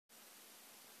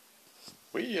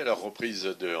Oui, alors reprise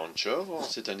de Anchor en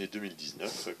cette année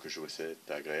 2019 que je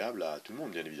souhaite agréable à tout le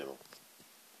monde, bien évidemment.